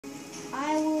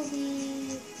I will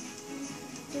be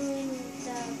doing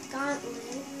the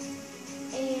gauntlet,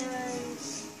 and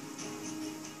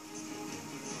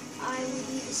I will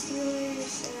be the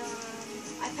Steelers.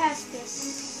 I passed the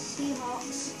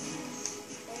Seahawks,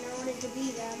 and I wanted to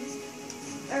be them,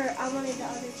 or I wanted the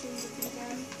other team to be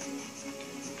them.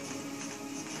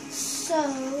 So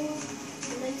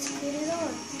let's get it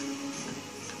on.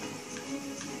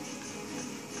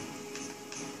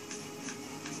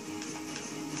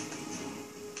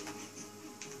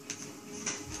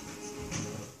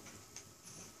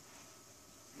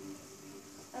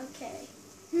 Okay.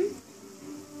 Move!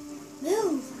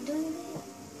 I'm doing it.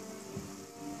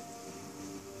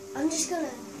 I'm just gonna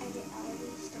edit all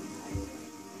these stuff out of the way.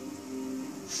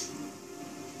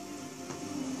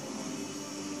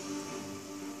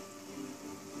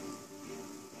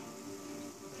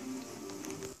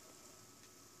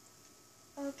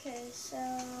 Okay, so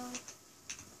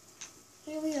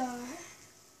here we are.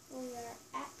 We are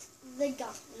at the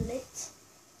gauntlet.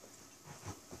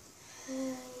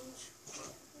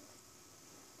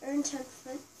 Earn 10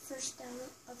 first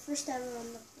down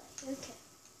on the play. Okay.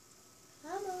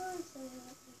 Come on,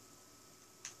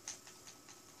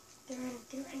 get around.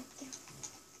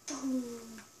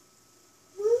 Boom.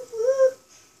 Woo woo.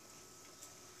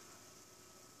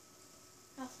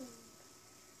 Awesome.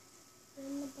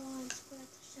 Earn the ball and score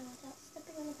at the shot without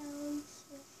stepping on the bounds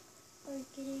or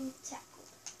getting tackled.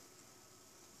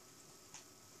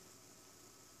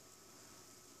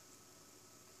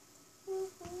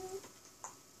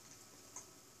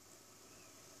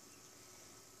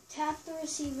 Tap the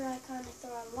receiver icon to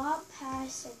throw a lob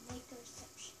pass and make the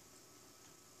reception.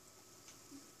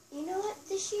 You know what?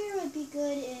 This year would be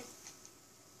good if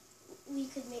we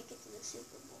could make it to the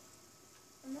Super Bowl.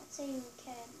 I'm not saying we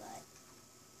can, but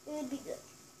it would be good.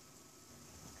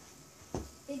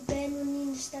 Big Ben would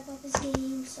need to step up his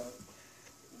game, so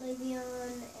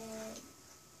Le'Veon and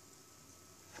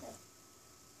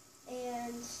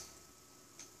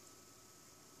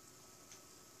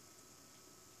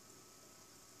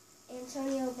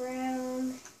Antonio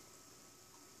Brown,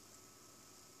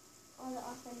 all the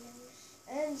offenders,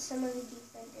 and some of the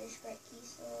defenders, Brett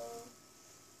Kiesel.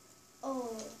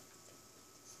 Oh.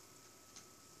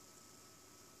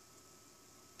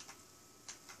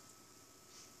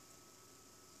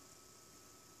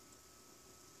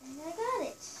 And I got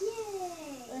it.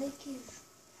 Yay! Thank you.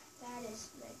 That is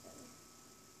my gun.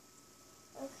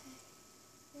 Okay.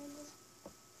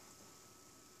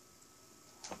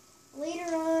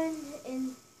 Later on,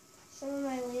 in some of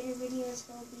my later videos,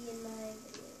 he'll be in my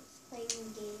videos playing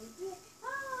the game. Yeah.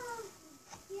 Ah!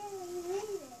 Yay, you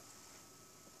made it.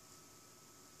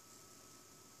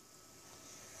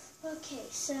 Okay,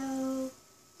 so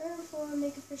 3rd and 4,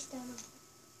 make a first down.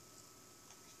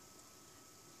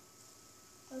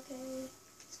 Okay,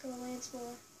 let's go Lance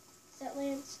Moore. Is that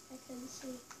Lance? I couldn't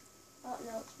see. Oh,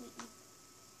 no, it's Wheaton.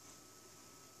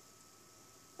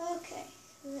 Okay.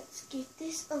 Let's get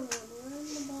this on. Run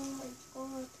the ball and score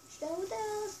a touchdown with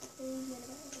us.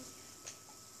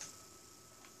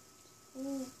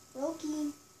 Ooh,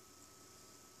 Loki.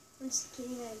 I'm just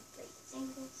kidding, I break his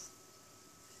ankles.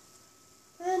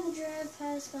 Run the drive,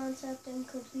 pass concept, and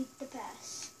complete the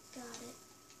pass. Got it.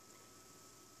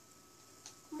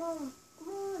 Come on.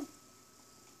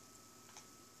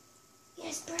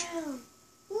 Yes, Brown.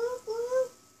 Woo, woo.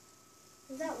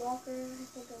 Is that Walker? I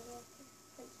think it was Walker.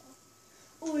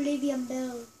 Oh, Le'Veon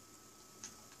Bell. Okay.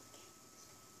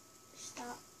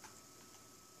 Stop.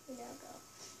 Here now go.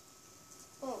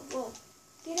 Whoa.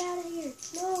 Get out of here.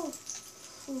 No.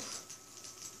 Oof.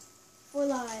 4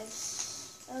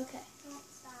 lives. Okay. Don't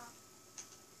stop.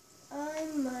 I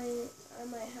might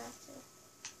have to.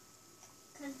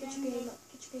 Get your game up.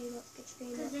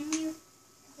 Because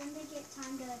then they get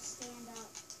time to stand up.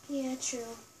 Yeah,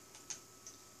 true.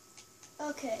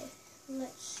 Okay.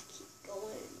 Let's keep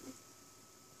going.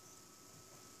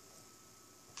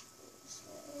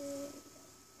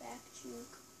 Back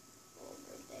juke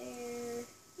over there.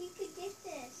 You could get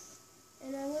this.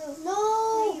 And I will. No!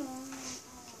 You won't.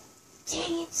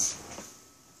 Dang it!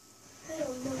 I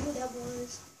don't know who that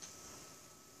was.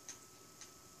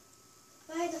 If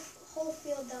I had the whole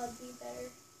field, that would be better.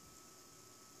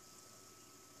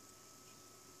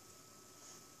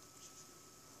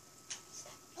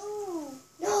 Oh!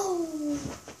 No!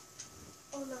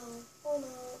 Oh no.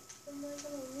 Am I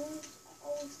gonna lose? I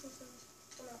always lose.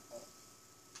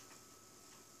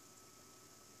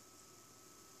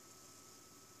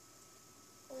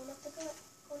 Going up the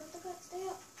gut, stay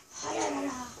up.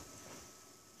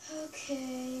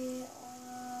 Okay,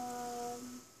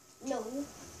 no.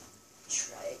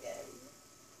 Try again.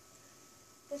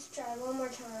 Let's try one more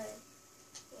time.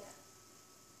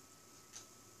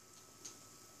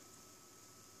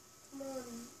 Come on.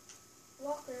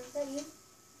 Walker, is that you?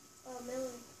 Oh,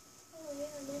 Miller. Oh, yeah,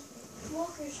 I missed it.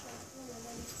 Walker's not. Oh,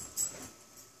 my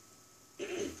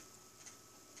goodness.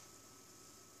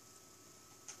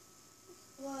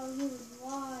 Wow, he was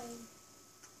wide.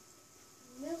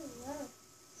 Miller left.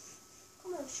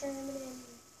 Come on, Sherman and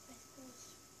I suppose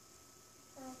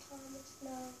Earl Thomas.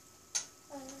 No.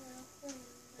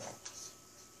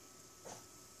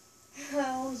 I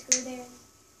always go there.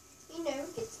 He never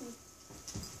gets me.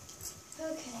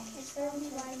 Okay, it's going to be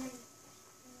Wyman.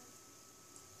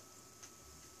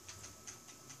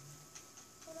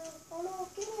 Oh no,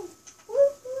 get him!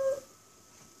 Whoop, whoop.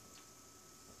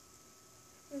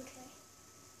 Okay,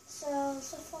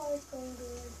 so far it's going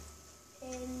good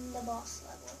in the boss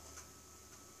level.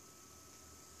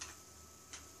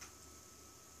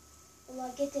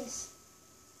 Well, get this.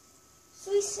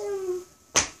 Suisum.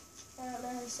 I don't know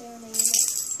how to say her name.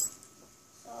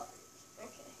 So,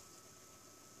 okay.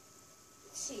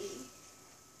 Let's see.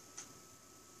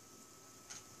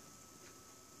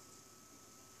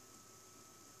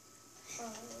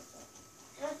 Oh,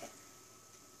 okay.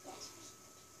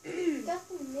 Got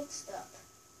them mixed up.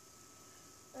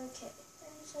 Okay.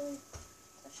 37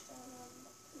 touchdown on.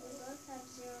 We both have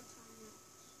 0 timeouts.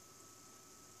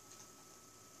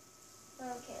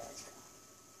 Okay, let's go.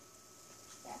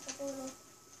 Back up a little.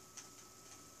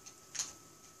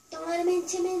 Don't let him in,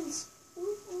 Timmons.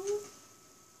 Ooh, ooh.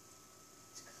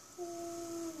 Let's go.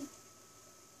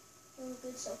 Doing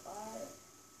good so far.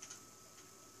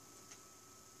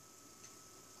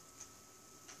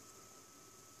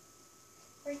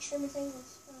 Break Sherman's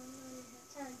ankles. Oh, no, I didn't have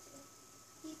time to.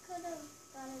 He could have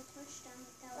got a touchdown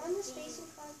without Find the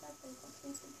spacing concept and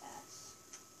complete the pass.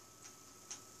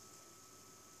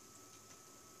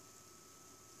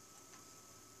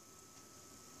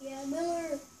 Yeah,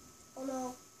 Miller. Oh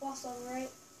no, boss level,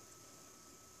 right?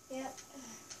 Yep.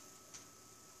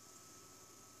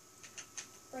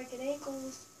 Breaking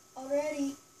ankles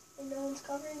already, and no one's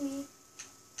covering me.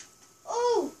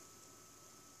 Oh!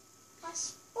 I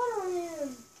spun on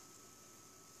him.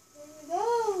 There we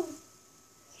go.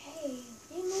 Okay,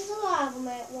 he was alive on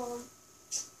that one.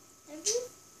 Every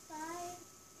 5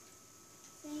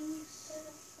 things,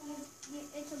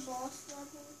 it's a boss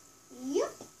level.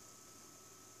 Yep.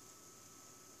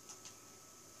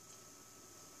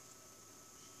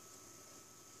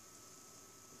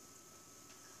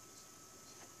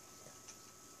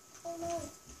 Oh no.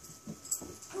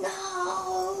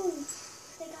 No!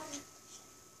 They got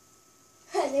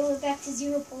it. They went back to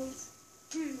 0 points.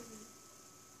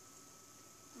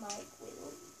 Mike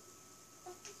will.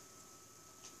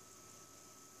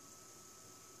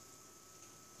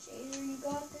 Shader, you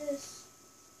got this.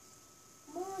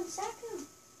 Come on, sack him.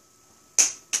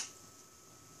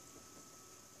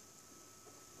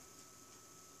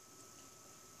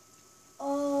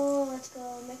 Oh, let's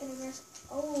go. Make it aggressive.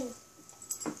 Oh.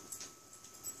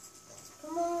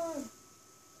 Come on.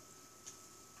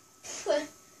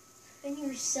 And you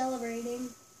were celebrating.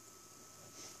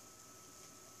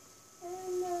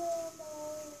 And no,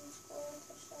 score,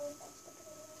 touchdown,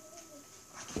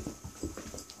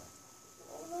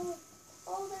 oh no.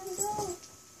 Oh, there we go.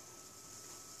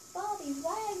 Bobby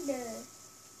Wagner.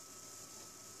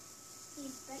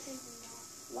 He's better than that.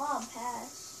 Lob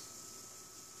pass.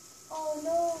 Oh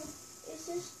no. Is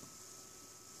this?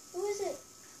 Who is it?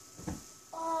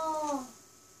 Oh.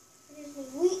 What is his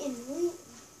name? Wheaton.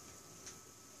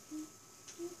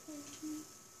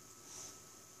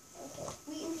 Okay.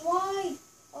 Wheaton's wide.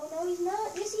 Oh no, he's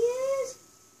not. Yes, he is.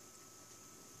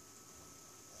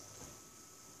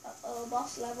 Uh-oh,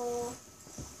 boss level.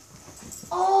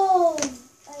 Oh,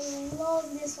 I love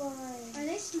this one. Are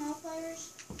they small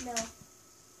players? No.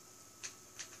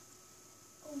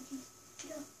 Oh, geez.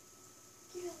 Get up.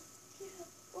 Get up. Get up.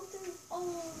 Go through.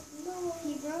 Oh, no.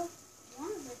 He broke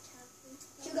one of the tackles.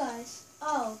 2 guys.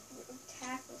 Oh,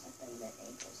 tackles. I thought you meant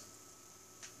ankles.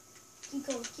 Keep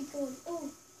going. Keep going. Oh.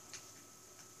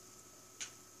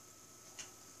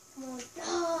 Come on.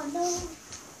 Oh, no.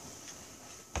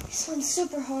 This one's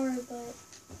super hard, but...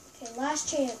 Okay, last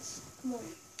chance. Come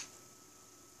on.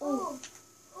 Oh.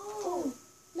 Oh.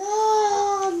 No.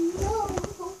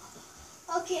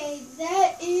 Okay,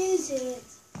 that is it.